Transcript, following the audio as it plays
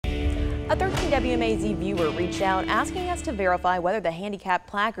A 13WMAZ viewer reached out asking us to verify whether the handicapped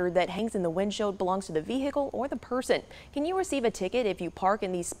placard that hangs in the windshield belongs to the vehicle or the person. Can you receive a ticket if you park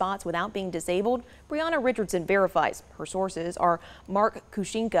in these spots without being disabled? Brianna Richardson verifies. Her sources are Mark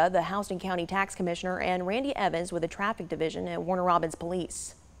Kushinka, the Houston County Tax Commissioner, and Randy Evans with the Traffic Division at Warner Robins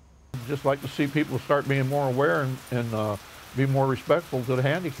Police. Just like to see people start being more aware and be more respectful to the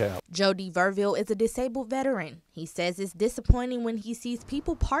handicapped. Jody Verville is a disabled veteran. He says it's disappointing when he sees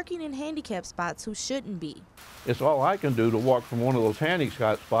people parking in handicap spots who shouldn't be. It's all I can do to walk from one of those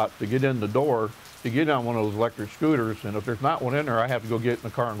handicap spots to get in the door, to get on one of those electric scooters, and if there's not one in there, I have to go get in the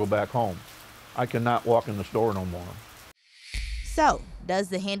car and go back home. I cannot walk in the store no more. So, does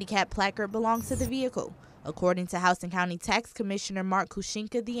the handicap placard belong to the vehicle? According to Houston County Tax Commissioner Mark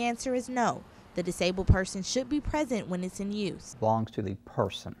Kushinka, the answer is no. The disabled person should be present when it's in use. Belongs to the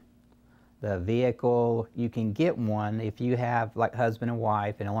person. The vehicle, you can get one if you have like husband and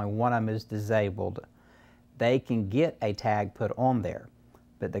wife and only one of them is disabled. They can get a tag put on there,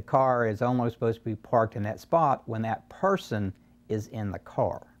 but the car is only supposed to be parked in that spot when that person is in the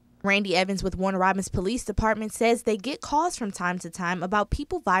car. Randy Evans with Warner Robins Police Department says they get calls from time to time about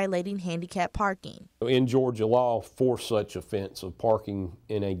people violating handicap parking. In Georgia law, for such offense of parking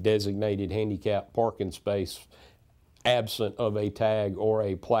in a designated handicap parking space absent of a tag or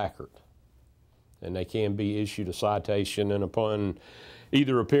a placard, and they can be issued a citation, and upon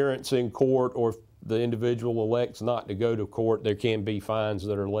either appearance in court or if the individual elects not to go to court, there can be fines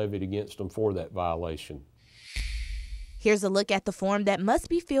that are levied against them for that violation. Here's a look at the form that must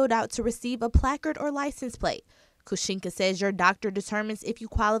be filled out to receive a placard or license plate. Kushinka says your doctor determines if you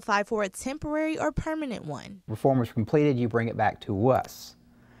qualify for a temporary or permanent one. The form is completed, you bring it back to us.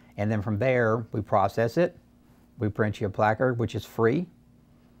 And then from there, we process it. We print you a placard, which is free.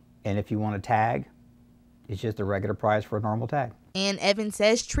 And if you want a tag, it's just a regular price for a normal tag. And Evans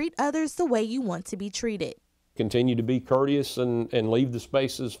says treat others the way you want to be treated. Continue to be courteous and leave the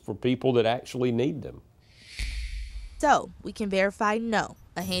spaces for people that actually need them. So, we can verify no,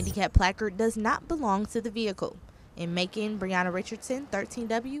 a handicap placard does not belong to the vehicle. In Macon, Brianna Richardson,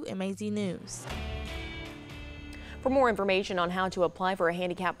 13WMAZ News. For more information on how to apply for a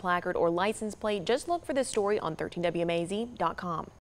handicap placard or license plate, just look for this story on 13WMAZ.com.